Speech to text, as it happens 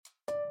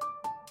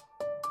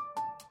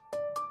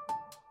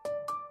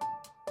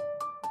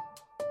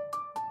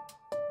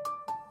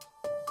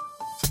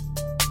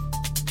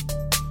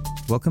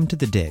Welcome to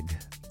The Dig,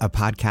 a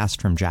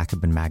podcast from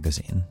Jacobin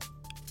Magazine.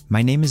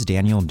 My name is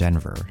Daniel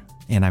Denver,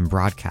 and I'm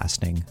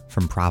broadcasting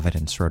from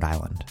Providence, Rhode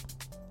Island.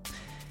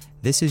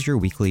 This is your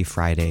weekly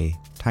Friday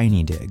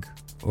Tiny Dig,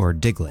 or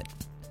Diglet,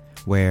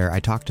 where I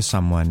talk to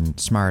someone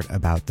smart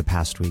about the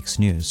past week's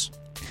news.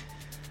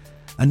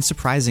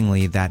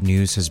 Unsurprisingly, that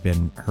news has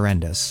been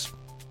horrendous.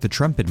 The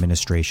Trump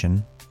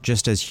administration,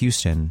 just as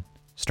Houston,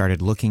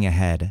 started looking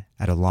ahead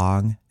at a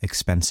long,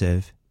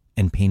 expensive,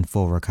 and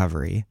painful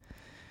recovery,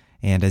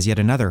 and as yet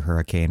another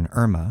hurricane,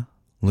 Irma,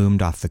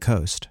 loomed off the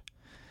coast,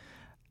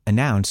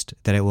 announced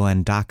that it will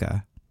end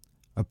DACA,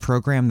 a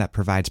program that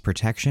provides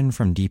protection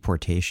from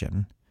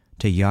deportation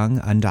to young,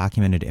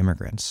 undocumented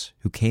immigrants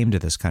who came to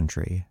this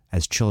country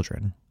as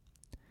children.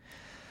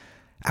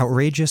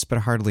 Outrageous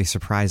but hardly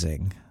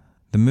surprising,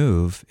 the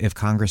move, if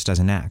Congress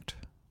doesn't act,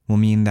 will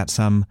mean that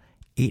some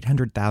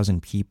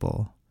 800,000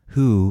 people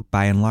who,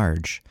 by and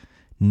large,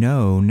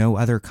 know no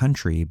other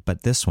country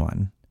but this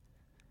one,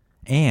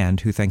 and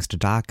who, thanks to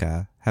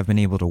DACA, have been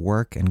able to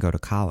work and go to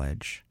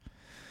college,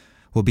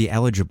 will be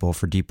eligible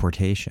for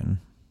deportation.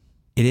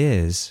 It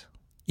is,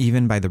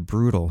 even by the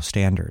brutal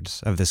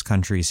standards of this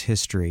country's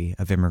history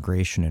of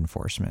immigration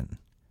enforcement,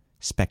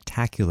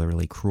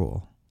 spectacularly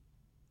cruel.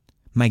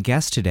 My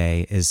guest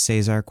today is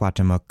Cesar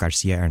Cuauhtemoc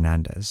Garcia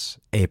Hernandez,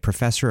 a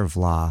professor of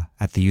law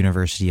at the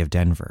University of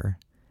Denver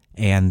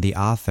and the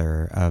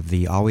author of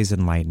the always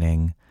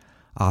enlightening,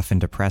 often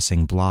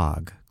depressing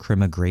blog,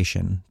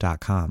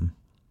 Crimmigration.com.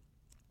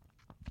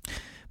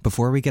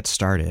 Before we get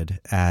started,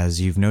 as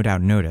you've no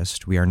doubt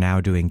noticed, we are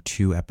now doing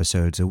 2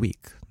 episodes a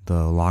week,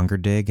 the longer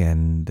dig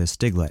and this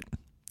diglet.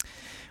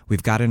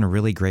 We've gotten a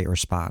really great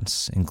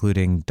response,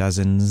 including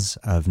dozens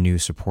of new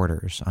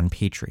supporters on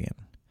Patreon.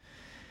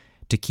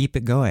 To keep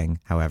it going,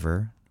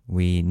 however,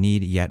 we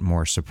need yet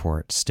more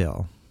support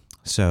still.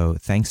 So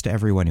thanks to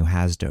everyone who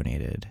has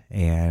donated,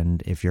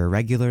 and if you're a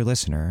regular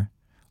listener,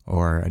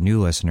 or a new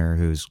listener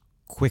who's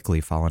quickly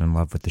fallen in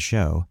love with the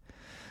show,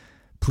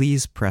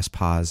 please press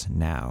pause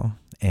now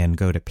and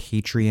go to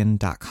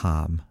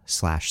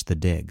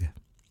patreon.com/thedig.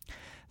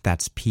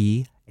 That's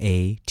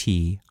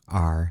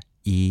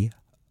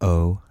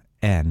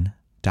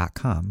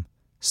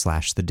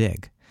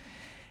patreon.com/thedig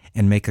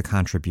and make a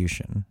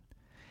contribution.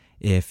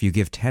 If you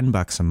give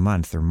 $10 a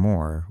month or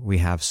more, we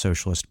have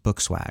Socialist Book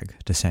Swag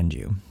to send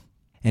you.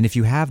 And if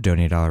you have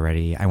donated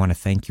already, I want to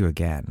thank you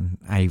again.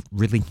 I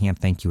really can't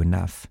thank you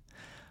enough.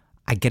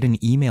 I get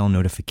an email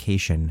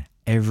notification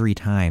every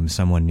time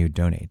someone new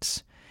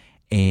donates,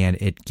 and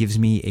it gives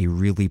me a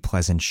really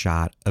pleasant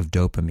shot of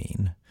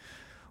dopamine,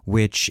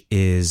 which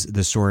is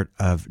the sort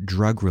of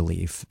drug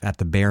relief at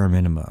the bare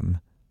minimum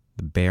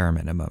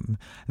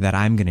that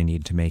I'm going to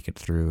need to make it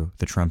through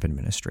the Trump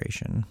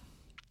administration.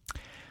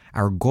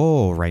 Our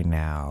goal right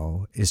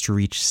now is to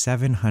reach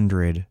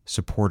 700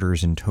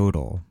 supporters in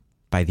total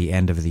by the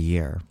end of the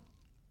year.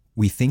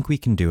 We think we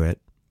can do it,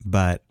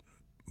 but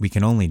we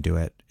can only do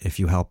it if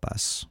you help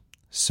us.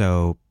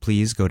 So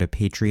please go to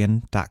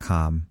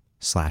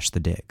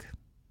patreon.com/thedig.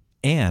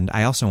 And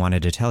I also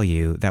wanted to tell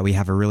you that we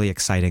have a really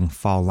exciting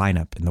fall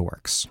lineup in the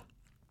works.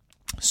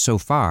 So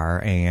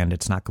far, and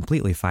it's not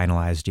completely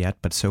finalized yet,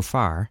 but so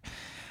far,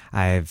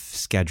 I've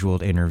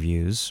scheduled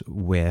interviews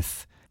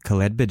with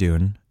Khaled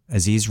Beydoun,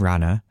 Aziz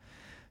Rana,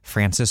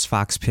 Frances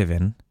Fox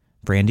Piven,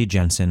 Brandy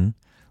Jensen,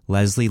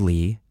 Leslie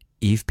Lee,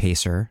 Eve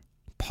Pacer,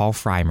 Paul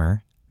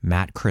Freimer,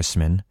 Matt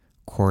Chrisman,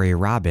 Corey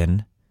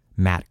Robin,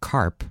 Matt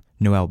Karp,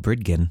 Noel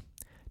Bridgen,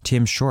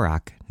 Tim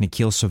Shorak,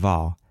 Nikhil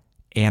Saval,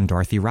 and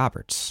Dorothy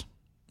Roberts.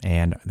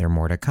 And there are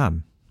more to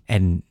come.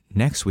 And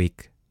next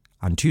week,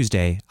 on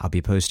Tuesday, I'll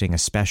be posting a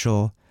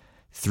special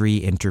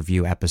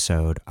 3-interview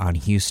episode on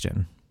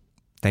Houston.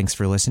 Thanks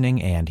for listening,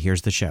 and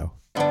here's the show.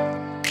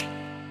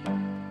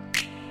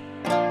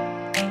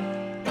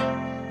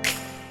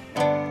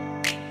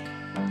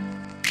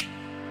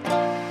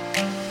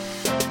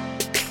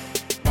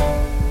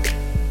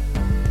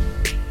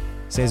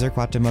 Cesar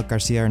Cuauhtemoc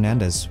Garcia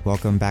Hernandez,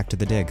 welcome back to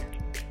The Dig.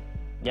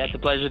 Yeah, it's a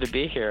pleasure to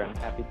be here. I'm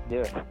happy to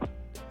do it.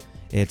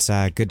 It's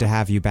good to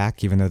have you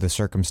back, even though the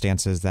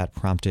circumstances that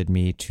prompted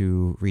me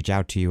to reach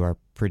out to you are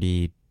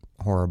pretty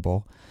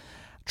horrible.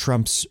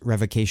 Trump's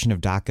revocation of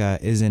DACA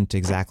isn't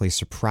exactly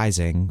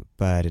surprising,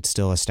 but it's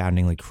still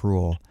astoundingly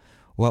cruel.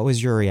 What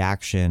was your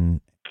reaction?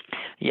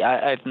 Yeah,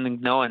 I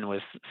think no one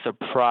was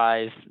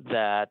surprised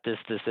that this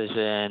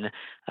decision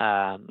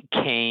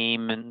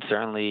came, and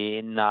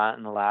certainly not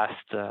in the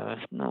last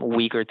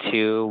week or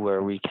two,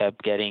 where we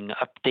kept getting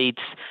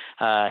updates,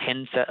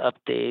 hints at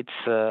updates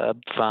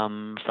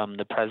from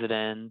the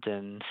president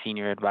and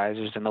senior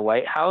advisors in the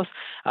White House.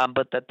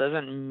 But that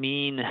doesn't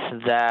mean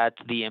that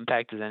the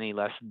impact is any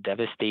less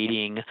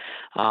devastating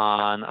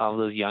on all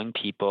those young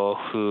people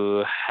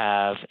who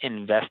have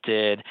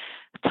invested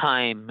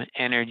time,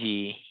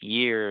 energy,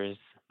 years,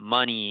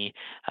 money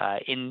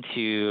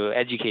into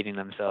educating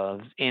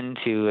themselves,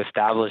 into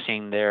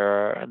establishing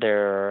their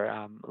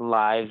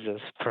lives as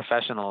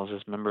professionals,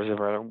 as members of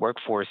our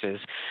workforces,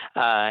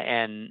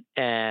 and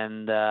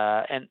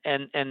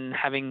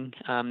having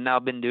now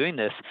been doing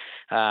this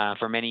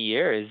for many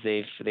years,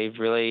 they've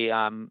really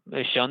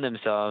shown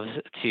themselves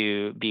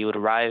to be able to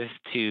rise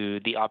to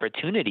the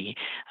opportunity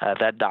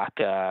that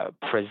DACA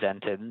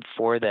presented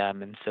for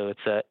them, and so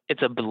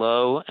it's a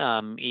blow,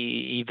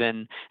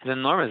 even it's an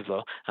enormous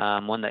blow,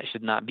 one that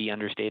should not be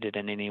understated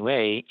in any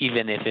way,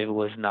 even if it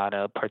was not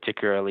a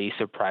particularly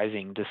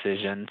surprising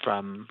decision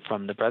from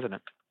the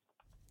president.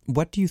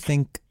 What do you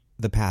think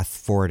the path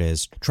forward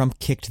is? Trump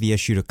kicked the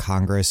issue to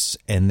Congress,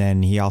 and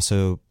then he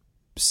also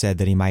said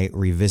that he might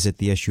revisit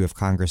the issue if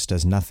Congress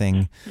does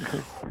nothing.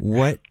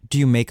 What do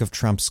you make of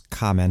Trump's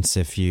comments,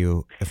 if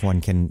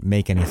one can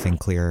make anything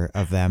clear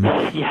of them?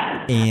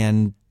 Yeah.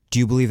 And do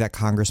you believe that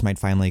Congress might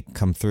finally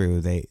come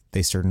through?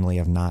 They certainly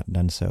have not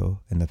done so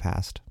in the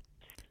past.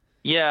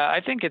 Yeah, I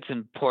think it's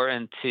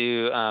important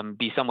to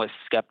be somewhat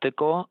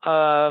skeptical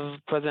of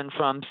President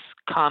Trump's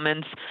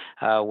comments,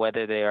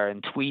 whether they are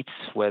in tweets,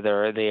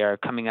 whether they are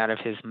coming out of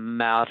his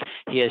mouth.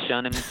 He has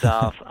shown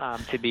himself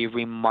to be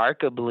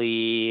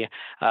remarkably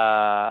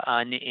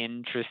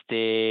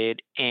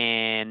uninterested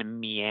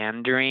in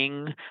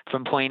meandering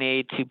from point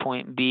A to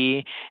point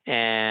B,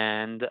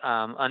 and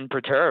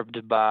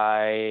unperturbed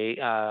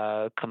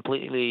by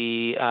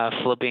completely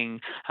flipping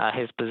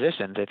his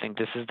positions. I think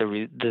this is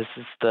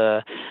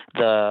the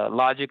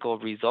logical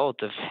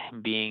result of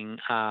being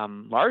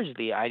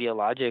largely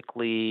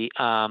ideologically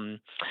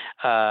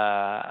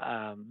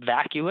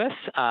vacuous,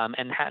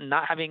 and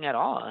not having at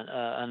all an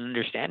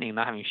understanding,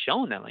 not having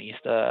shown at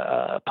least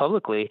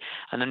publicly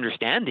an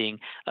understanding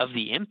of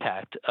the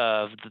impact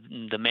of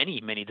the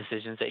many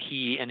decisions that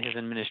he and his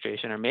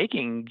administration are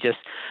making. Just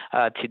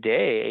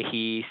today,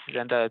 he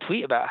sent out a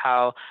tweet about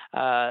how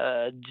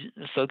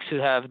folks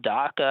who have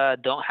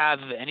DACA don't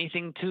have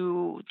anything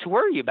to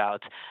worry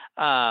about.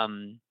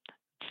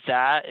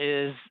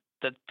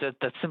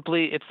 That's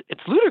simply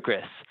it's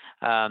ludicrous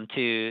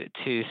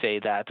to say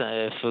that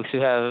folks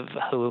who have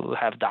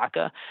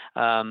DACA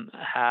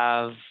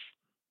have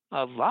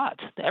a lot,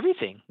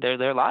 everything,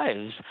 their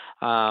lives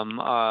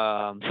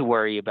to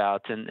worry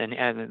about,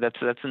 and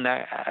that's in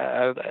that,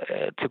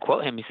 to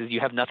quote him, he says, "You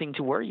have nothing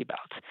to worry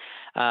about."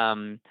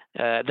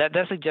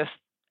 That suggests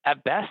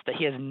at best that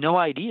he has no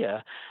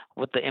idea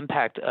what the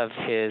impact of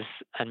his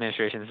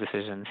administration's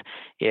decisions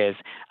is.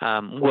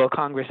 Will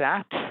Congress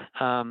act?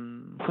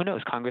 Who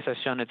knows? Congress has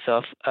shown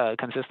itself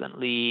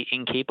consistently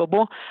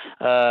incapable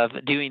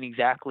of doing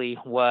exactly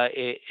what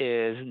it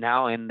is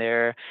now in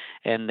their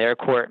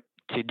court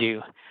to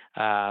do.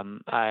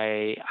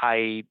 I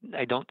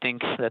don't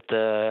think that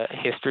the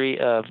history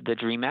of the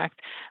DREAM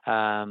Act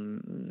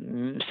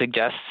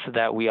suggests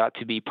that we ought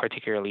to be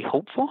particularly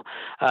hopeful,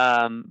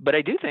 but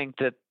I do think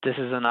that this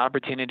is an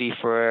opportunity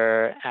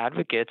for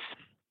advocates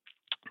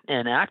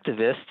and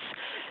activists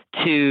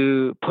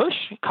to push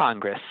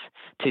Congress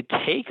to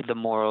take the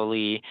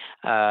morally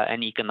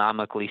and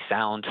economically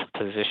sound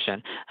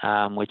position,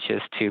 which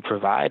is to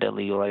provide a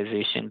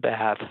legalization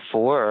path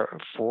for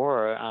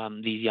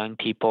these young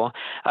people,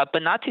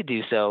 but not to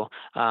do so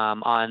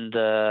on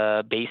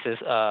the basis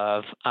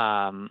of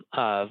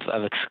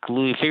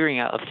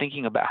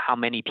thinking about how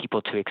many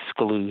people to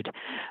exclude.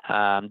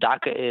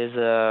 DACA is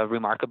a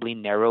remarkably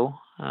narrow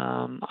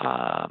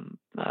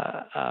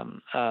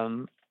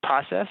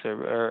process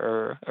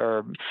or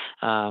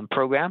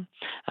program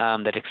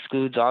that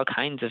excludes all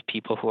kinds of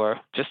people who are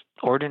just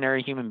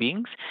ordinary human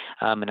beings,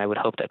 and I would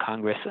hope that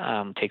Congress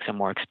takes a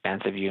more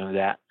expansive view of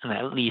that, and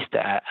at least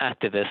the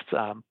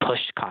activists push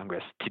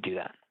Congress to do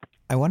that.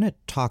 I want to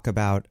talk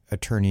about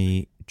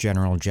Attorney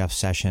General Jeff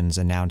Sessions'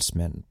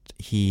 announcement.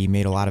 He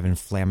made a lot of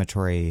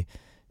inflammatory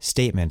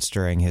statements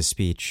during his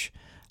speech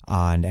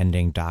on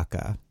ending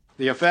DACA.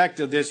 The effect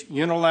of this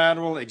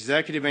unilateral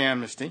executive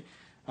amnesty,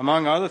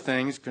 among other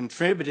things,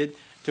 contributed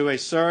to a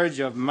surge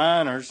of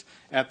minors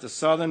at the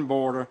southern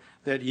border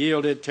that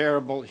yielded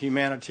terrible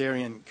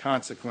humanitarian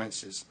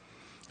consequences.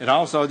 It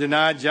also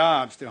denied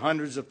jobs to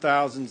hundreds of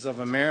thousands of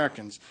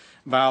Americans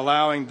by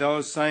allowing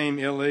those same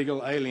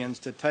illegal aliens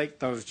to take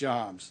those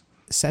jobs.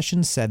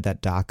 Sessions said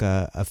that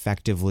DACA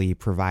effectively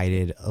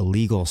provided a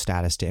legal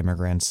status to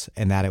immigrants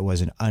and that it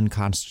was an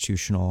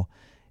unconstitutional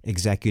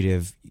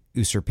executive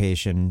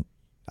usurpation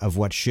of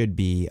what should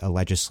be a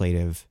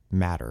legislative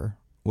matter.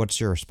 What's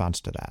your response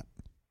to that?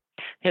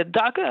 Yeah,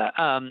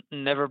 DACA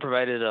never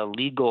provided a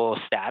legal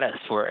status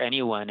for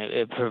anyone.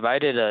 It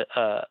provided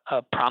a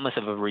promise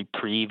of a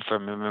reprieve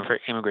from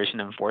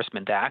immigration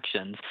enforcement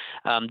actions.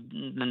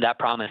 And that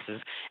promise is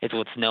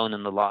what's known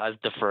in the law as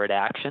deferred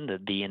action, the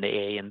D and the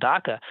A in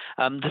DACA.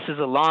 This is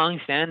a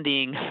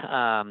long-standing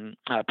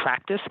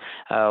practice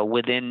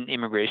within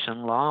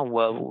immigration law,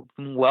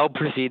 well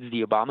precedes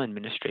the Obama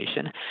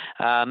administration.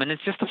 And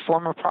it's just a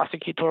form of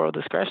prosecutorial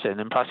discretion.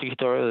 And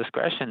prosecutorial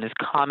discretion is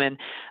common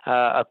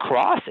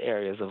across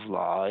areas areas of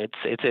law.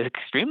 It's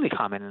extremely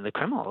common in the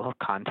criminal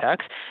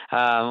context,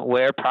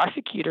 where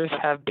prosecutors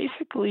have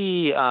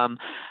basically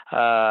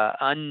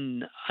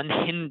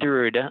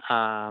unhindered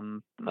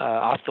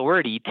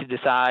authority to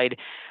decide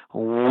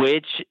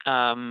which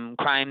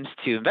crimes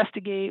to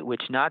investigate,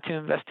 which not to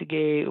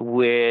investigate,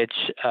 which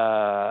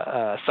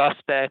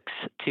suspects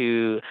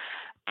to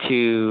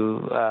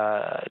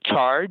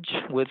charge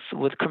with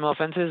criminal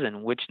offenses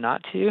and which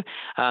not to.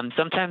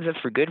 Sometimes that's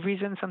for good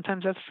reasons.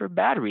 Sometimes that's for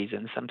bad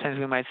reasons. Sometimes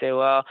we might say,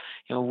 well,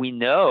 we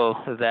know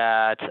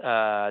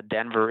that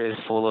Denver is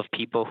full of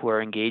people who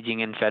are engaging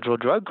in federal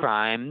drug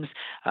crimes,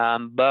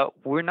 but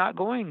we're not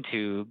going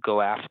to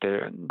go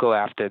after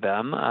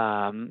them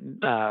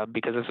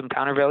because of some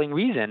countervailing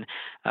reason.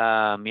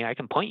 I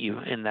can point you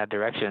in that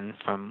direction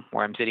from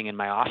where I'm sitting in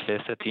my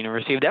office at the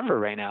University of Denver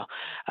right now.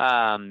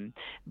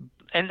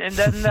 And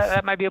then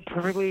that might be a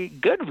perfectly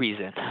good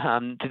reason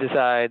to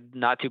decide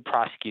not to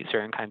prosecute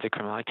certain kinds of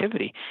criminal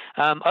activity.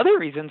 Other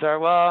reasons are,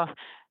 well,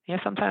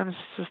 sometimes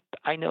just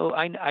I know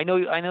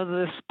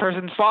this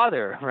person's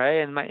father, right?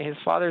 And his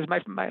father is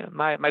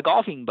my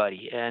golfing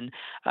buddy, and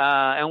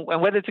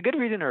whether it's a good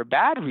reason or a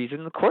bad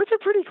reason, the courts are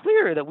pretty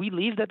clear that we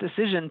leave that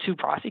decision to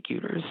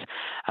prosecutors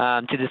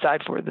to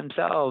decide for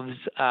themselves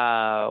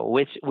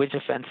which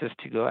offenses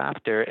to go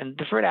after. And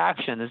deferred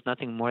action is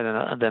nothing more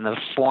than a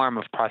form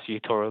of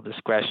prosecutorial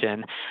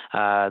discretion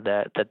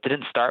that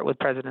didn't start with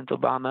President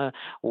Obama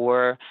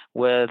or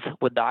with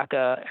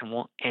DACA and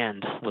won't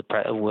end with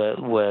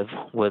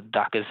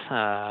DACA's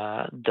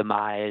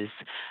demise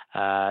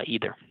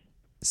either.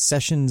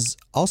 Sessions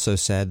also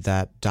said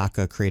that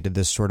DACA created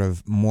this sort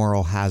of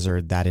moral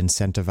hazard that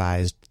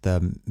incentivized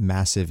the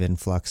massive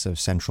influx of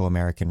Central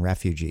American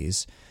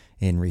refugees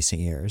in recent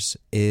years.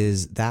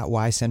 Is that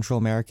why Central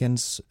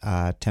Americans,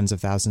 tens of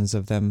thousands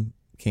of them,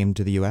 came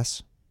to the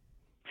U.S.?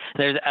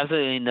 There's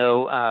absolutely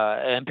no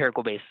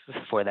empirical basis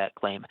for that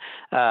claim.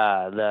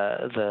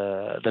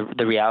 The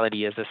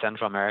reality is that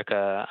Central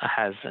America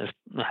has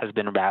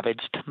been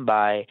ravaged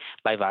by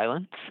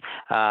violence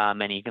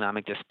and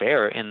economic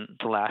despair in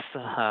the last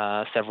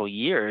several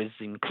years,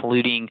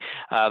 including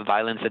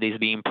violence that is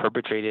being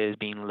perpetrated, is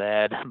being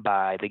led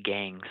by the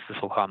gangs. This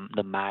will call them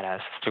the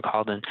maras, they're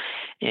called in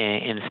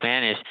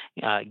Spanish.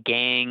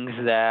 Gangs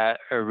that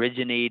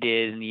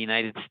originated in the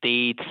United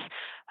States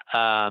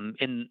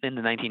in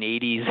the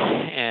 1980s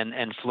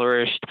and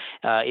flourished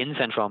in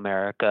Central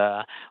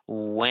America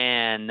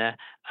when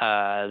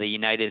the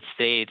United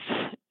States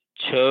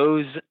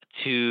chose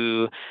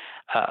to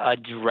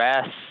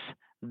address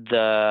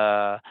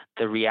the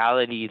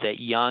reality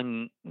that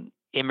young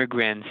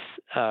immigrants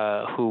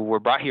who were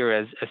brought here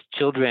as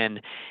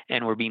children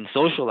and were being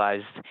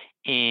socialized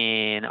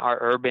in our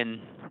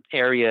urban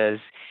areas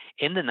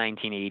in the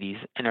 1980s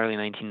and early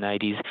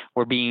 1990s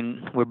were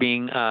being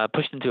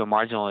pushed into a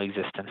marginal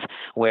existence,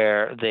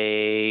 where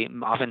they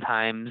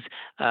oftentimes,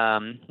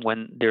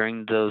 when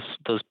during those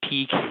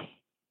peak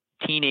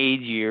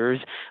teenage years,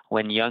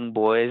 when young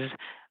boys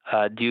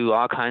do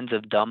all kinds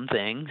of dumb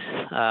things,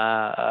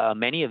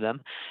 many of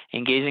them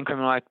engage in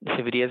criminal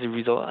activity as a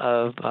result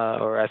of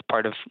or as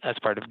part of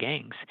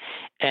gangs.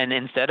 And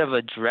instead of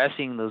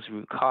addressing those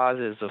root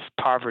causes of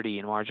poverty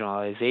and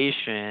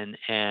marginalization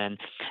and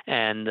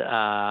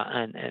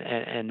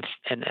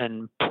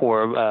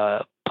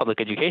poor public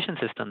education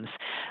systems,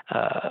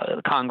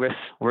 Congress,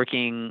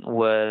 working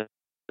with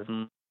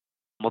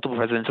multiple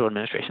presidential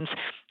administrations,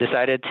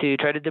 decided to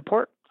try to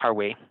deport our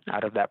way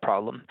out of that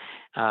problem.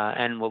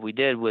 And what we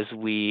did was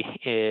we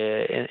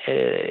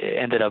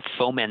ended up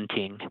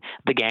fomenting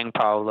the gang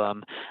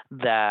problem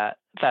that,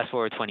 fast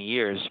forward 20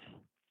 years,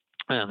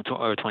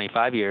 or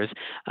 25 years,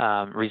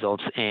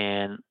 results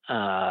in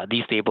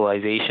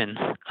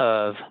destabilization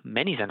of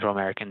many Central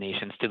American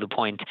nations, to the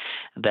point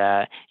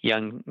that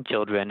young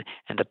children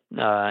and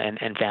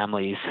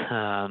families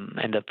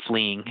end up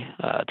fleeing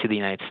to the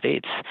United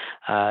States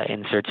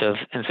in search of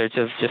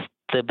just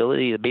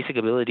the basic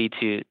ability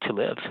to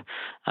live,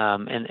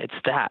 and it's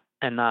that,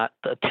 and not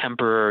the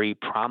temporary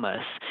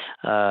promise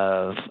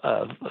of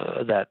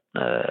that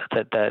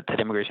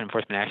immigration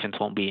enforcement actions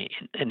won't be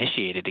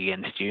initiated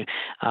against you,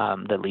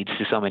 that leads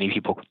to so many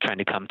people trying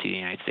to come to the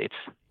United States.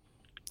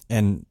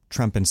 And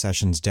Trump and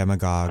Sessions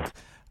demagogue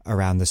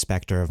around the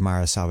specter of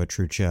Mara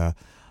Salvatrucha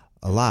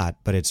a lot,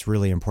 but it's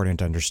really important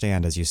to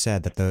understand, as you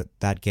said, that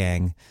that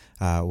gang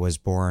was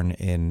born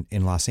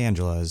in Los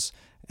Angeles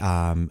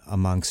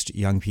amongst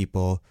young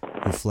people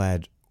who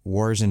fled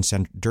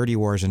dirty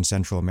wars in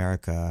Central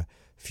America,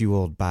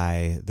 fueled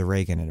by the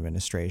Reagan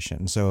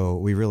administration. So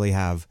we really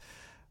have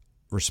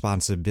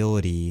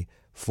responsibility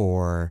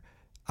for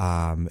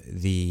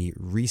the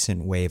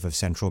recent wave of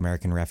Central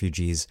American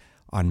refugees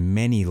on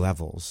many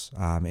levels,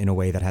 in a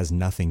way that has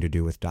nothing to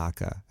do with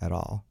DACA at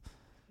all.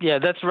 Yeah,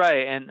 that's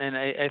right, and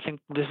I think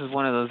this is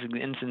one of those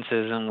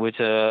instances in which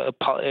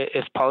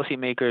if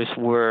policymakers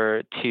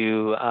were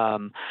to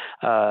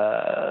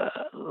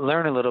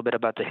learn a little bit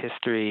about the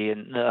history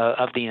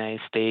of the United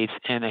States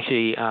and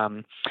actually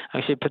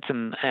put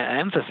some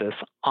emphasis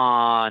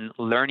on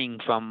learning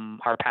from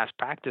our past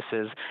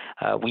practices,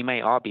 we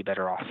may all be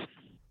better off.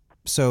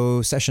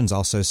 So Sessions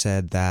also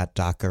said that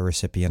DACA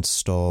recipients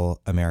stole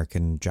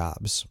American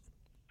jobs.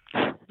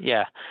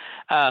 Yeah.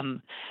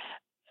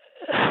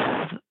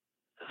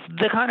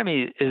 The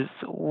economy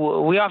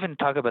we often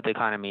talk about the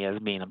economy as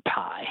being a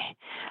pie,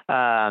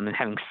 and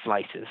having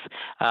slices.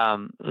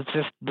 It's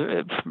just,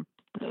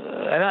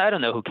 I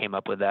don't know who came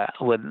up with that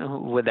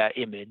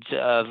image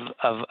of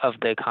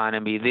the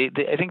economy.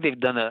 I think they've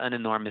done an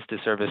enormous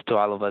disservice to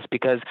all of us,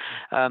 because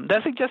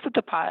that suggests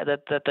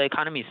that the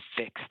economy is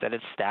fixed, that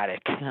it's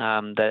static,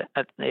 that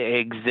it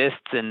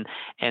exists in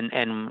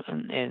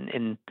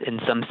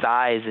some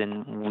size,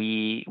 and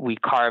we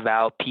carve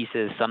out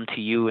pieces, some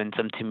to you and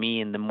some to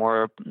me, and the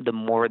more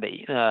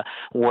that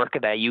work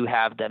that you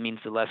have, that means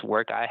the less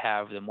work I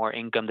have. The more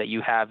income that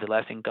you have, the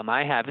less income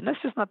I have, and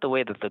that's just not the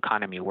way that the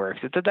economy works.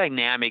 It's a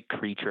dynamic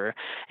creature.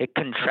 It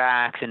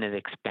contracts and it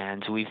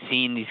expands. We've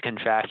seen these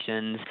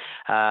contractions.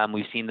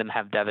 We've seen them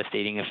have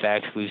devastating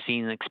effects. We've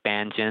seen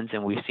expansions,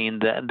 and we've seen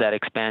that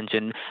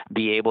expansion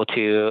be able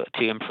to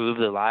improve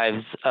the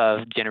lives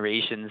of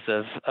generations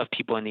of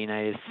people in the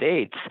United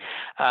States.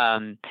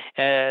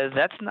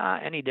 That's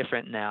not any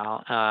different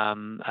now.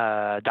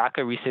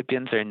 DACA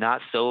recipients are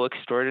not so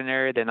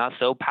extraordinary. They're not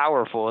so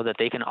powerful that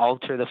they can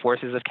alter the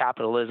forces of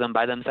capitalism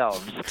by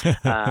themselves.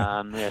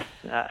 Yes,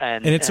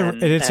 and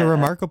it's a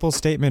remarkable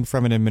statement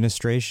from an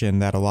administration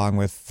that, along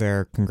with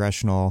their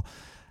congressional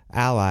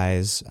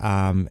allies,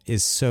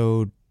 is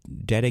so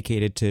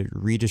dedicated to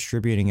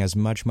redistributing as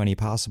much money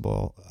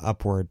possible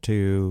upward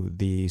to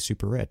the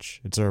super rich.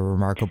 It's a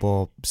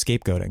remarkable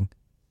scapegoating.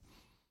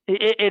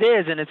 It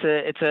is, and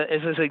it's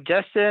a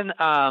suggestion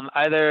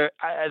either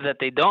that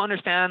they don't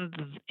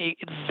understand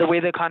the way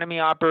the economy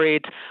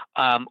operates,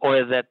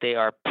 or that they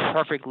are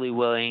perfectly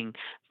willing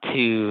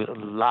to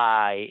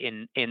lie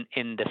in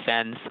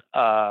defense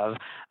of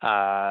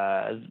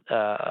other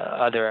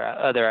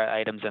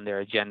items on their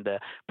agenda,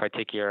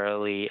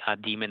 particularly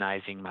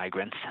demonizing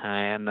migrants,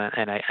 and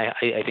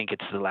I think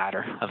it's the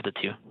latter of the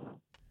two.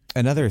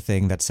 Another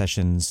thing that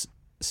Sessions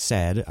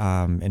said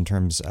in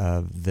terms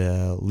of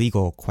the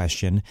legal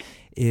question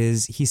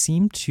is he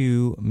seemed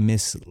to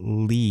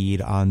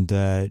mislead on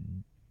the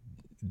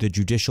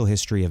judicial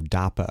history of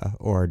DAPA,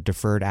 or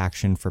Deferred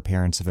Action for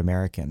Parents of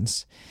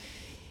Americans.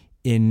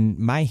 In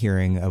my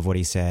hearing of what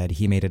he said,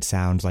 he made it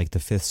sound like the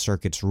Fifth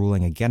Circuit's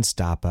ruling against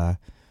DAPA,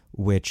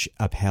 which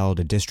upheld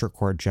a district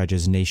court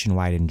judge's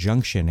nationwide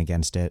injunction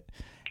against it,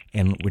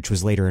 and which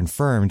was later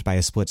affirmed by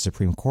a split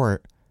Supreme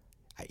Court,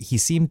 he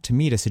seemed to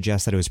me to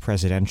suggest that it was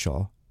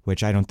presidential,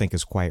 which I don't think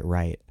is quite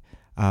right.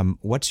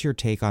 What's your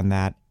take on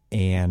that?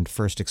 And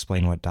first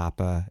explain what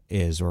DAPA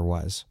is or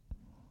was.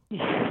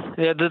 Yeah,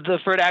 the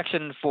Deferred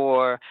Action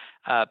for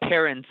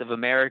Parents of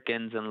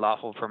Americans and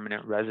Lawful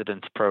Permanent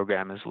Residence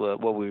program is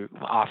what we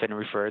often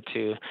refer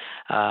to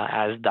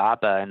as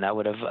DAPA, and that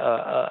would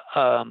have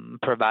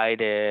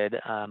provided,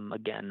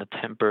 again, a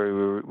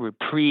temporary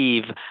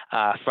reprieve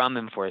from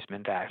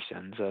enforcement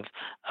actions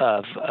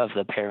of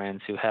the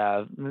parents who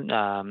have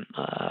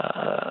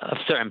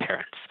certain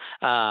parents.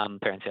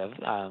 Parents who have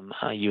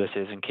U.S.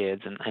 citizen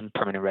kids and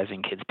permanent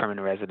resident kids.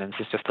 Permanent residence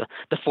is just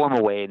the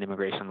formal way in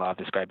immigration law of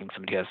describing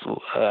somebody who has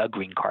a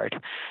green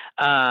card.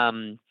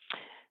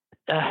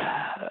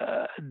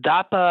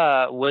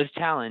 DAPA was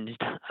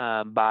challenged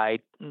by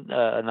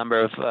a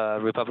number of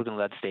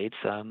Republican-led states,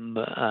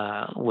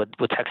 with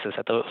Texas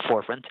at the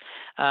forefront,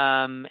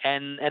 and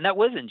that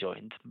was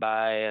enjoined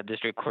by a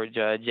district court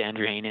judge,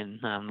 Andrew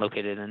Hanen,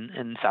 located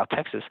in South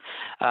Texas.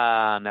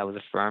 That was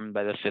affirmed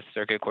by the Fifth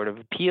Circuit Court of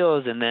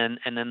Appeals, and then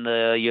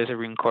the U.S.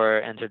 Supreme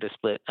Court entered a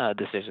split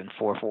decision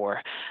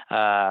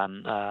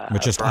 4-4,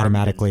 which just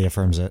automatically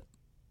affirms it.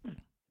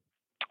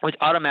 Which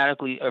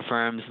automatically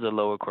affirms the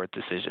lower court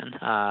decision,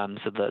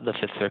 so the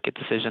Fifth Circuit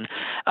decision.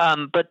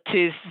 But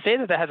to say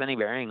that has any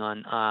bearing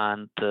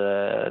on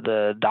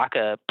the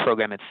DACA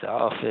program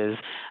itself is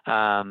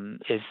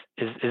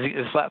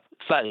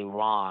slightly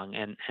wrong,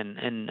 and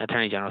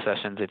Attorney General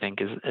Sessions, I think,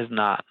 is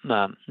not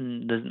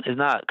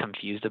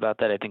confused about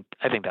that. I think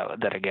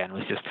that again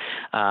was just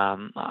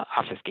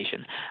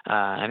obfuscation.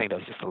 I think that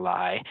was just a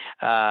lie,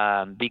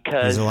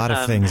 because he's a lot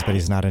of things, but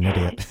he's not an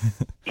idiot.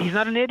 He's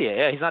not an idiot.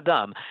 Yeah, he's not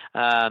dumb.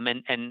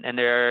 And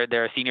there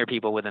are senior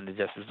people within the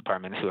Justice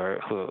Department who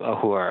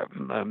are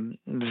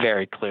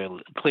very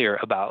clear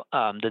about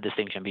the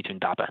distinction between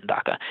DAPA and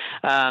DACA.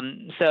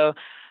 So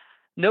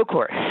no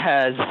court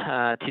has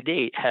to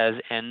date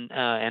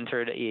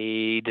entered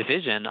a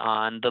decision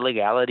on the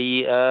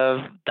legality of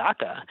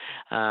DACA,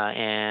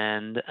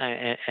 and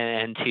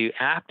to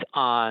act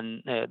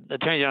on.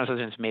 Attorney General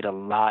Sessions made a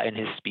lot in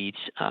his speech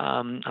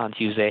on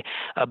Tuesday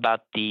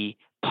about the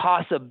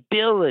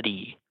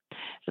possibility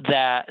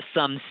that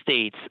some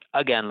states,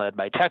 again led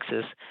by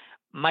Texas,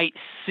 might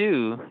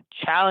sue,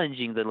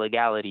 challenging the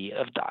legality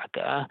of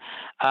DACA,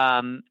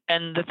 and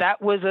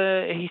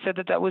he said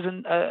that was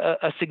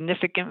a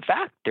significant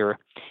factor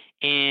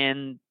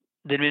in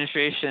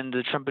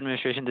the Trump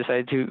administration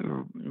decided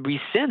to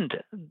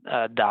rescind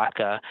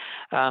DACA.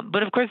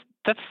 But of course,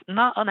 that's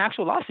not an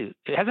actual lawsuit.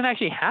 It hasn't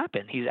actually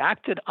happened. He's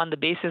acted on the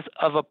basis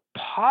of a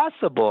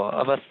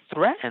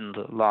threatened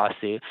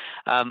lawsuit.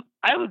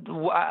 I would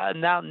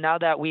now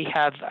that we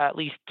have at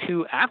least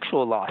two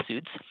actual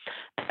lawsuits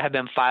that have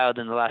been filed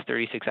in the last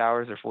 36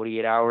 hours or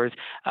 48 hours,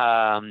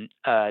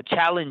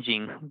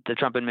 challenging the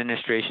Trump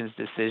administration's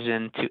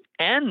decision to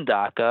end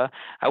DACA.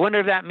 I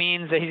wonder if that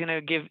means that he's going to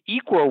give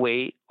equal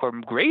weight or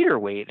greater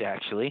weight,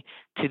 actually,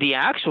 to the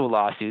actual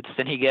lawsuits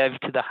than he gave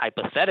to the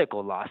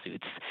hypothetical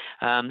lawsuits.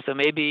 So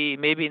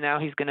maybe now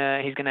he's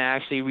gonna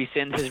actually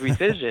rescind his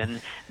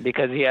rescission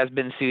because he has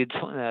been sued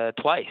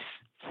twice.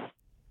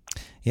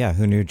 Yeah,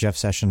 who knew Jeff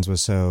Sessions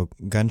was so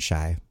gun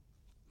shy?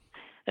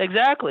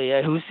 Exactly.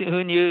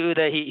 Who knew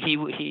that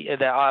he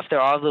that after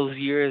all those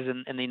years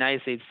in the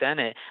United States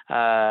Senate,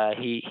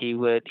 he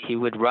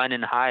would run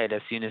and hide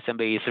as soon as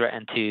somebody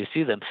threatened to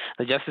sue them.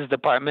 The Justice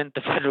Department,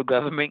 the federal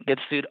government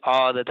gets sued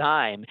all the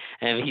time,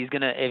 and if he's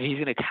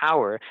gonna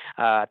cower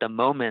at the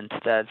moment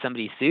that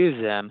somebody sues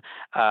him,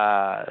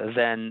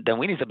 then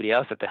we need somebody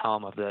else at the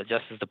helm of the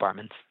Justice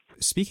Department.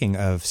 Speaking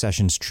of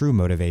Sessions' true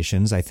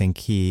motivations, I think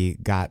he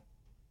got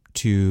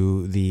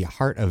to the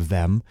heart of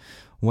them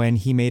when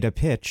he made a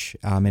pitch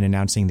in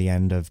announcing the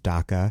end of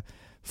DACA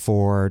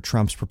for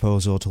Trump's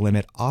proposal to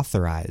limit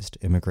authorized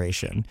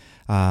immigration.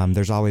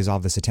 There's always all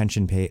this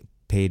attention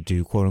paid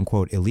to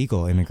quote-unquote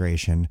illegal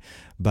immigration,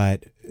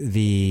 but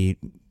the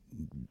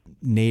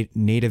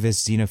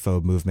nativist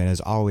xenophobe movement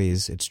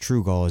its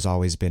true goal has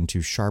always been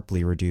to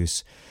sharply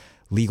reduce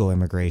legal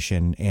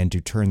immigration and to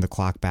turn the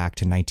clock back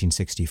to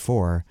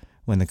 1964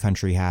 when the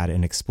country had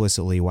an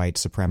explicitly white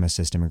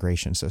supremacist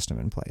immigration system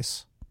in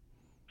place.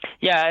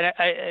 Yeah,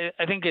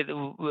 I think it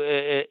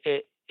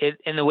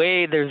in a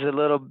way there's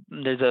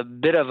a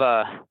bit of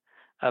a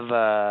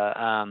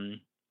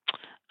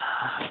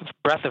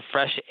breath of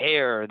fresh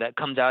air that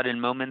comes out in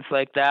moments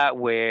like that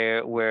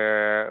where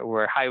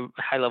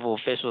high level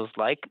officials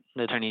like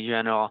the Attorney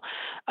General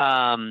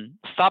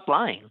stop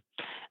lying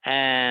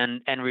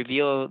and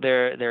reveal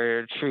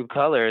their true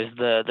colors.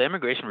 The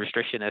immigration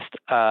restrictionist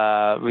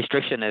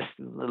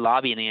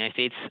lobby in the United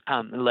States,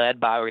 led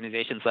by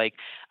organizations like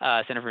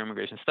Center for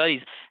Immigration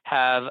Studies,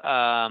 have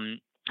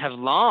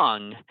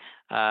long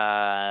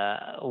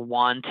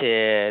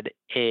wanted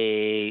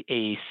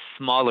a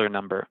smaller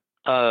number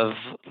of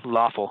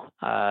lawful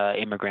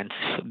immigrants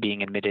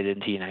being admitted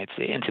into the United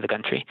States, into the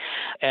country,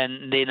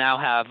 and they now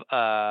have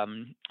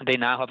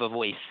a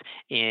voice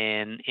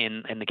in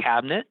the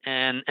cabinet,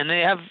 and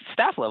they have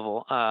staff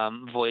level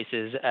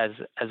voices as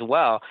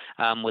well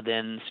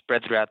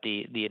spread throughout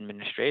the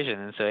administration.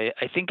 And so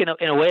I think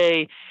in a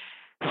way,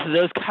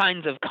 those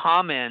kinds of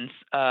comments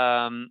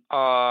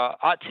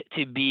ought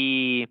to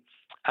be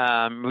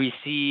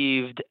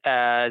received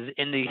as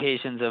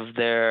indications of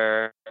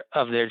their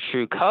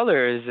true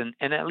colors,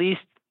 and at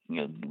least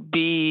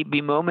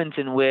be moments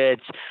in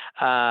which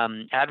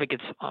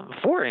advocates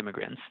for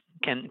immigrants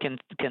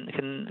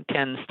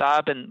can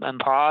stop and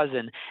pause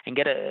and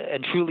get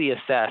and truly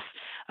assess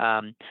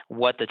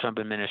what the Trump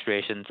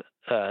administration's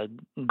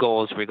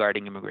goals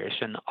regarding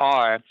immigration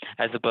are,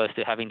 as opposed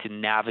to having to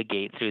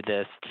navigate through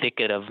this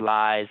thicket of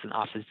lies and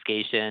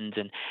obfuscations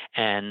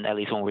and at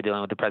least when we're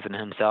dealing with the president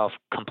himself,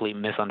 complete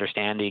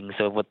misunderstandings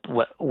of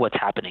what's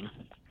happening.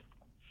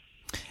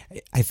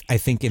 I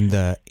think in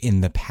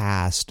the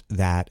past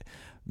that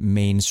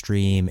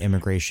mainstream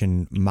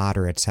immigration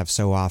moderates have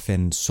so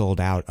often sold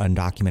out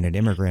undocumented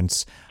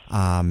immigrants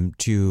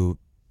to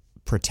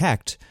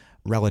protect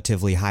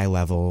relatively high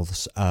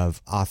levels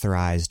of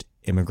authorized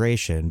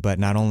immigration. But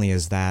not only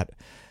is that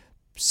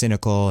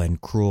cynical and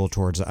cruel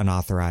towards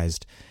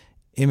unauthorized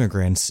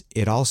immigrants,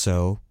 it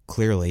also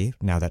clearly,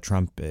 now that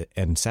Trump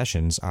and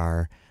Sessions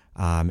are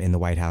in the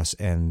White House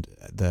and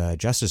the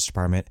Justice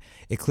Department,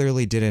 it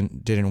clearly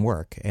didn't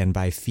work. And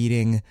by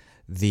feeding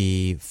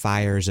the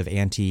fires of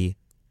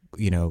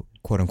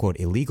quote unquote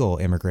illegal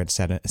immigrant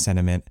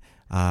sentiment,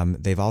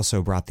 they've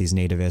also brought these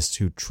nativists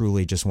who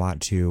truly just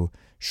want to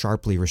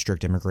sharply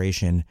restrict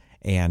immigration,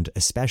 and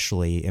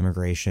especially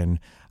immigration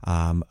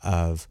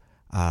of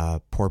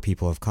poor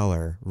people of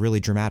color, really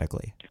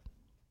dramatically.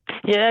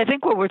 Yeah, I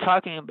think what we're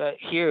talking about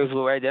here is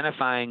we're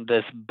identifying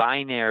this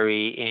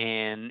binary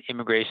in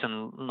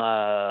immigration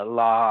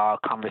law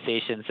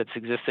conversations that's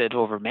existed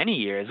over many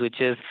years,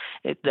 which is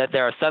that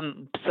there are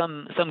some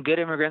good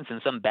immigrants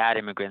and some bad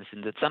immigrants,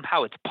 and that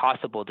somehow it's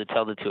possible to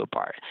tell the two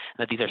apart.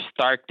 That these are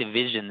stark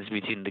divisions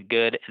between the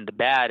good and the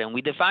bad, and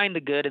we define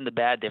the good and the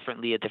bad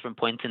differently at different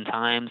points in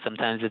time.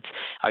 Sometimes it's,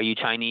 are you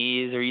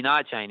Chinese or are you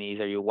not Chinese?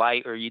 Are you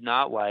white or are you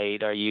not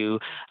white? Are you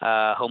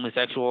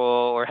homosexual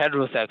or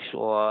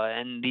heterosexual?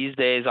 And these these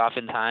days,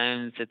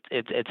 oftentimes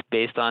it's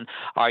based on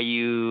are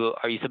you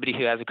somebody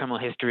who has a criminal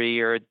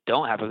history or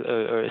don't have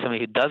or somebody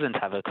who doesn't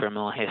have a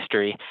criminal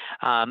history,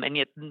 and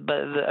yet,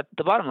 but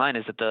the bottom line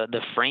is that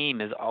the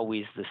frame is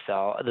always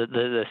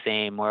the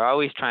same. We're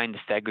always trying to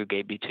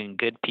segregate between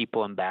good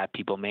people and bad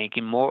people,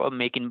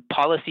 making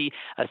policy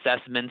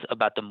assessments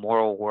about the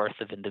moral worth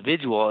of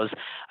individuals,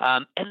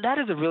 and that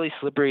is a really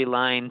slippery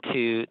line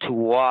to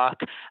walk,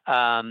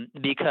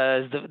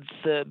 because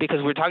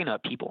we're talking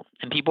about people,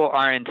 and people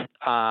aren't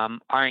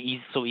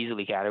so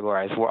easily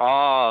categorized. We're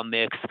all a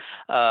mix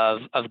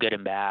of good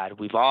and bad.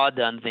 We've all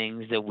done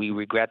things that we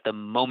regret the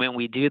moment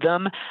we do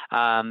them,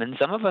 and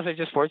some of us are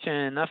just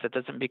fortunate enough that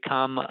doesn't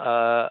become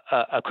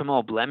a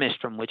criminal blemish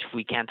from which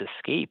we can't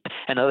escape,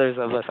 and others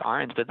of us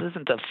aren't. But it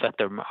doesn't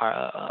affect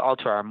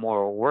alter our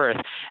moral worth.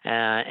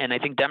 And I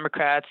think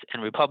Democrats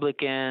and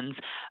Republicans,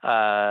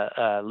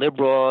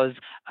 liberals,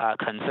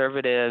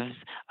 conservatives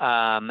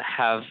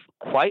have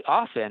quite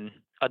often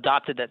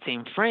adopted that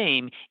same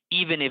frame,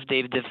 even if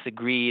they've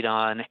disagreed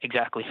on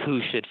exactly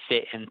who should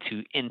fit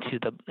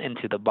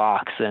into the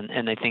box.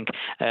 And I think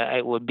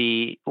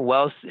we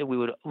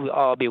would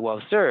all be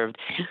well served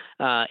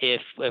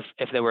if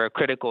there were a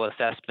critical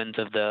assessment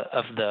of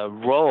the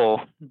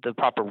role, the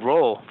proper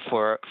role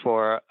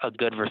for a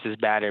good versus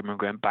bad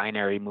immigrant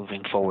binary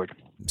moving forward.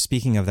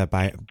 Speaking of that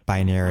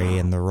binary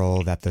and the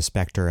role that the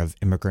specter of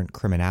immigrant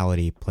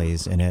criminality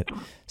plays in it,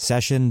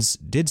 Sessions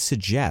did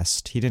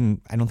suggest, I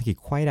don't think he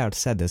quite out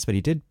said this, but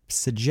he did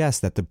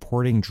suggest that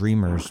deporting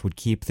Dreamers would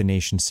keep the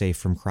nation safe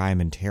from crime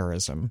and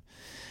terrorism.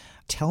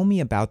 Tell me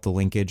about the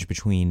linkage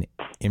between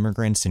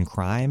immigrants and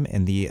crime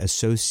and the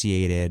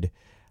associated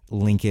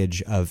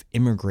linkage of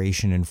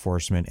immigration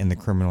enforcement in the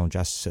criminal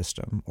justice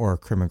system, or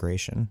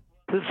crimmigration.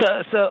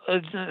 So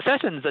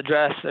Sessions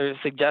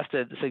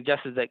suggested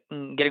that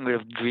getting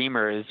rid of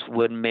Dreamers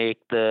would make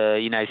the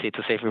United States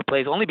a safer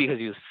place, only because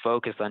he was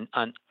focused on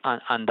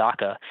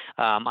DACA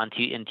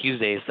in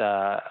Tuesday's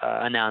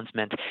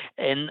announcement.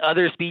 In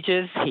other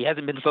speeches, he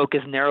hasn't been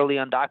focused narrowly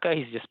on DACA.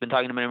 He's just been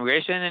talking about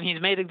immigration, and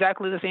he's made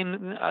exactly the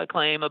same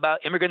claim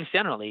about immigrants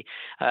generally.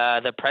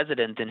 The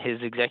president, in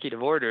his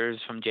executive orders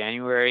from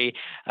January,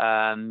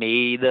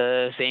 made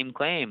the same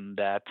claim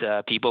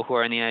that people who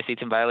are in the United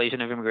States in violation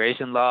of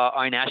immigration law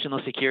are national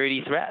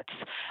security threats.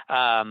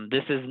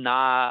 This is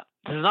not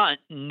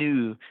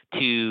new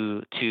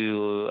to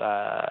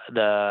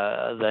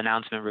the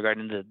announcement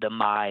regarding the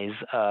demise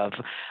of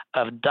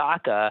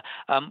DACA,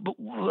 but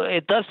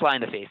it does fly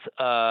in the face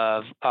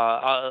of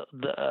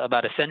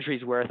about a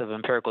century's worth of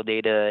empirical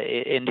data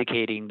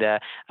indicating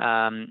that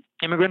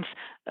immigrants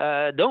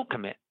don't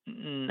commit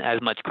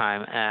as much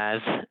crime as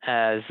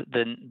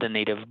the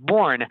native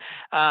born.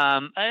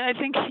 I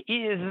think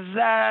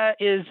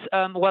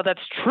while that's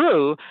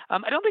true,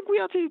 I don't think we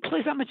ought to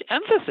place that much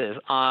emphasis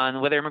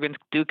on whether immigrants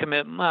do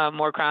commit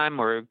more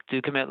crime or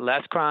do commit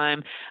less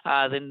crime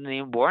than the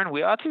native born.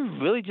 We ought to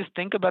really just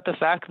think about the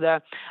fact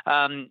that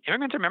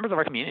immigrants are members of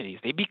our communities.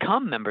 They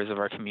become members of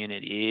our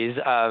communities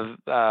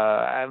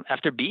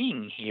after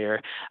being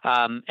here,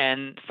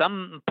 and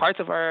some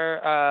parts of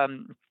our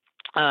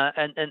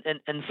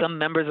and some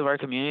members of our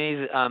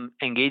communities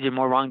engage in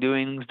more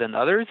wrongdoings than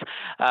others,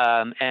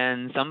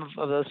 and some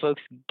of those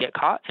folks get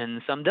caught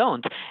and some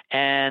don't.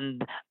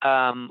 And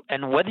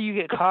whether you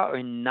get caught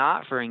or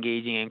not for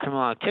engaging in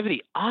criminal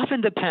activity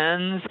often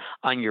depends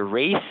on your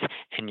race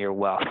and your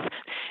wealth.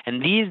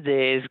 And these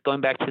days,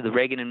 going back to the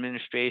Reagan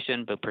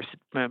administration, but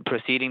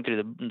proceeding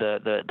through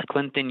the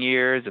Clinton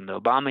years and the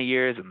Obama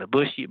years and the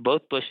both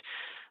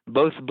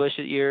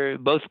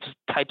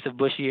types of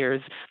Bush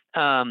years,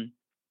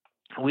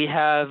 we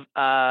have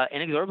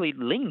inexorably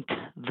linked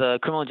the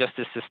criminal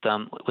justice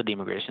system with the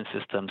immigration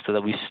system, so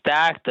that we've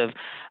stacked a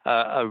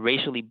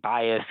racially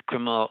biased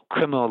criminal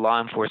law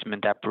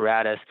enforcement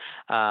apparatus,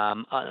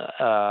 or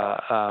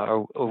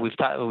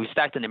we've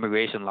stacked an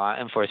immigration law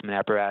enforcement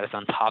apparatus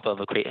on top of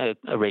a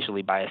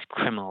racially biased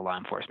criminal law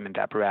enforcement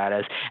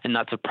apparatus, and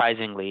not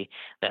surprisingly,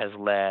 that has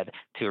led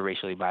to a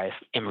racially biased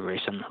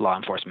immigration law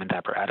enforcement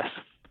apparatus.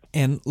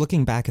 And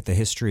looking back at the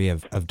history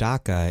of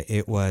DACA,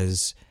 it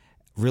was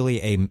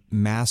really a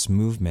mass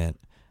movement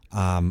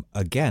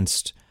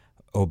against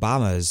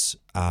Obama's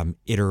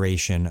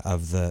iteration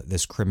of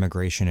this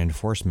crimmigration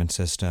enforcement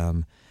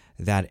system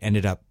that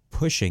ended up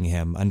pushing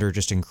him under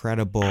just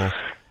incredible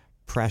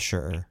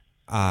pressure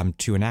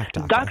to enact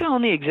DACA. DACA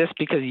only exists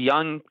because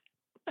young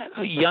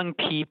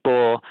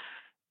people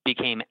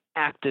became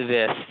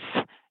activists,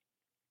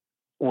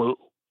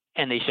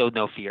 and they showed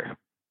no fear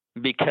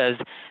because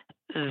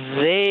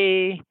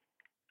they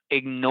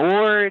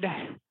ignored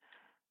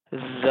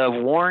the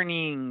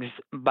warnings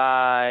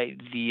by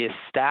the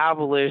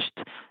established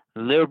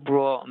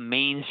liberal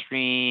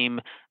mainstream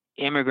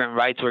immigrant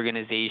rights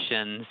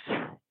organizations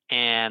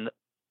and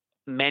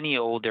many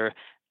older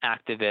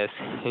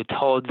activists who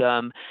told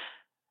them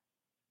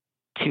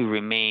to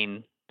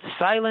remain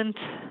silent,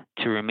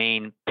 to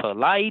remain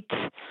polite,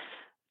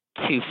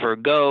 to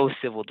forgo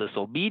civil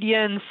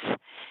disobedience,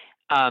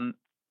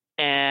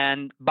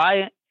 and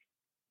by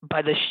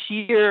the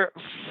sheer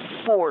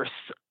force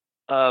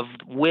of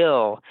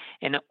will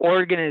and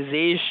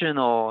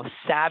organizational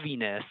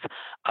savviness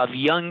of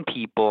young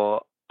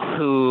people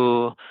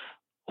who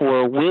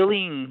were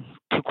willing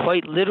to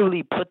quite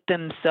literally put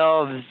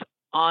themselves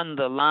on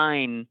the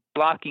line,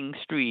 blocking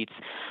streets,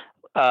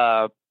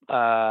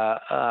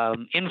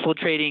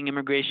 infiltrating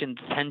immigration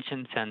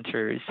detention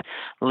centers,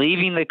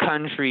 leaving the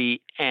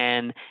country,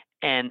 and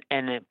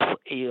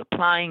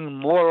applying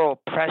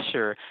moral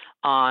pressure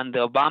on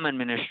the Obama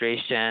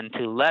administration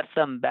to let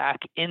them back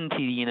into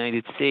the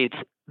United States.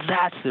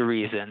 That's the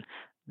reason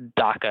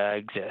DACA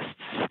exists.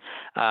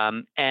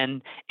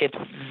 And it's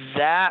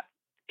that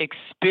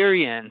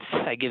experience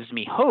that gives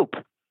me hope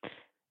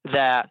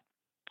that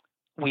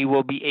we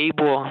will be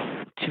able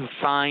to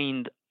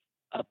find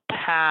a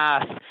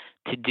path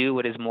to do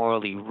what is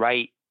morally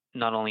right,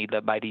 not only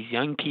by these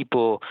young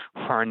people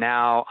who are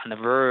now on the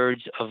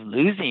verge of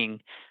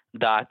losing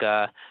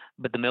DACA,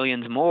 but the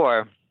millions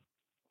more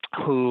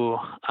who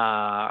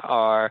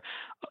are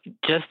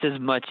just as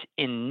much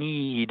in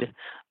need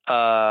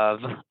of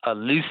a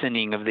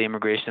loosening of the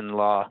immigration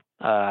law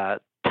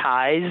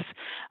ties,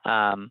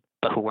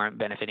 but who weren't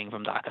benefiting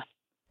from DACA.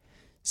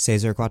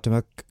 Cesar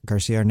Cuauhtemoc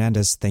Garcia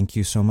Hernandez, thank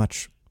you so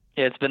much.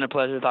 It's been a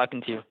pleasure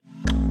talking to you.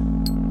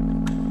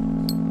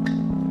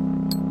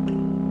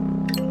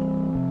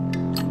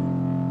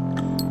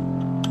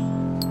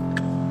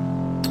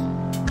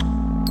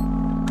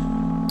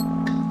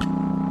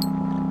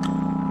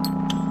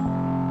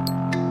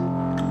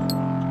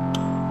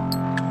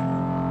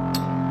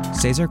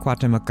 Cesar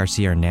Cuauhtemoc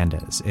Garcia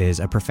Hernandez is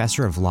a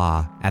professor of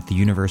law at the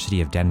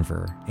University of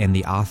Denver and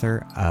the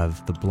author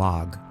of the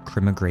blog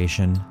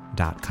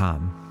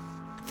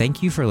Crimmigration.com.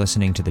 Thank you for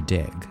listening to The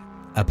Dig,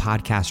 a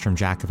podcast from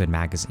Jacobin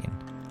Magazine.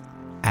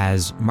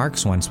 As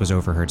Marx once was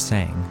overheard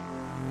saying,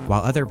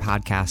 while other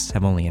podcasts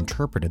have only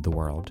interpreted the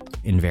world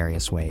in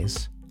various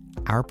ways,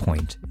 our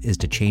point is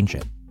to change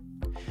it.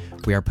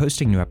 We are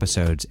posting new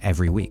episodes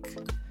every week,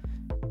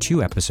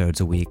 2 episodes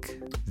a week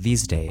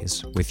these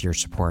days with your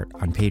support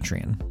on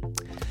Patreon.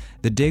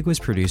 The Dig was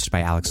produced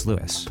by Alex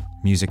Lewis,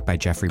 music by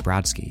Jeffrey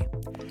Brodsky.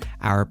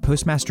 Our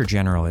Postmaster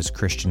General is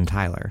Christian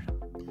Tyler.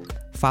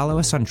 Follow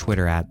us on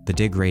Twitter at The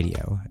Dig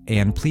Radio,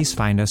 and please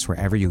find us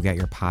wherever you get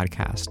your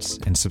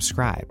podcasts and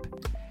subscribe.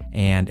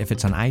 And if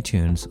it's on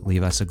iTunes,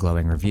 leave us a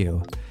glowing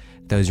review.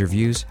 Those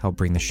reviews help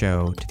bring the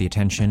show to the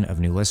attention of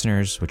new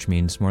listeners, which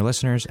means more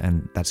listeners,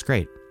 and that's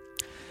great.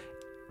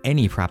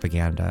 Any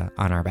propaganda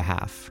on our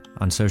behalf,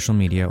 on social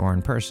media or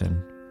in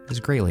person, is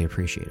greatly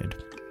appreciated.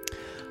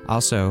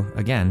 Also,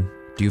 again,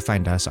 do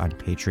find us on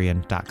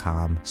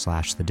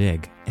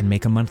patreon.com/thedig and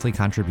make a monthly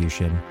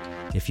contribution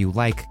if you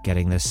like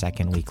getting this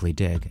second weekly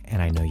dig,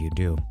 and I know you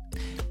do.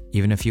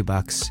 Even a few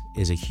bucks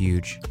is a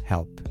huge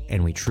help,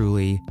 and we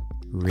truly,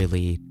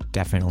 really,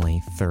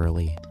 definitely,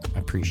 thoroughly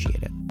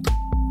appreciate it.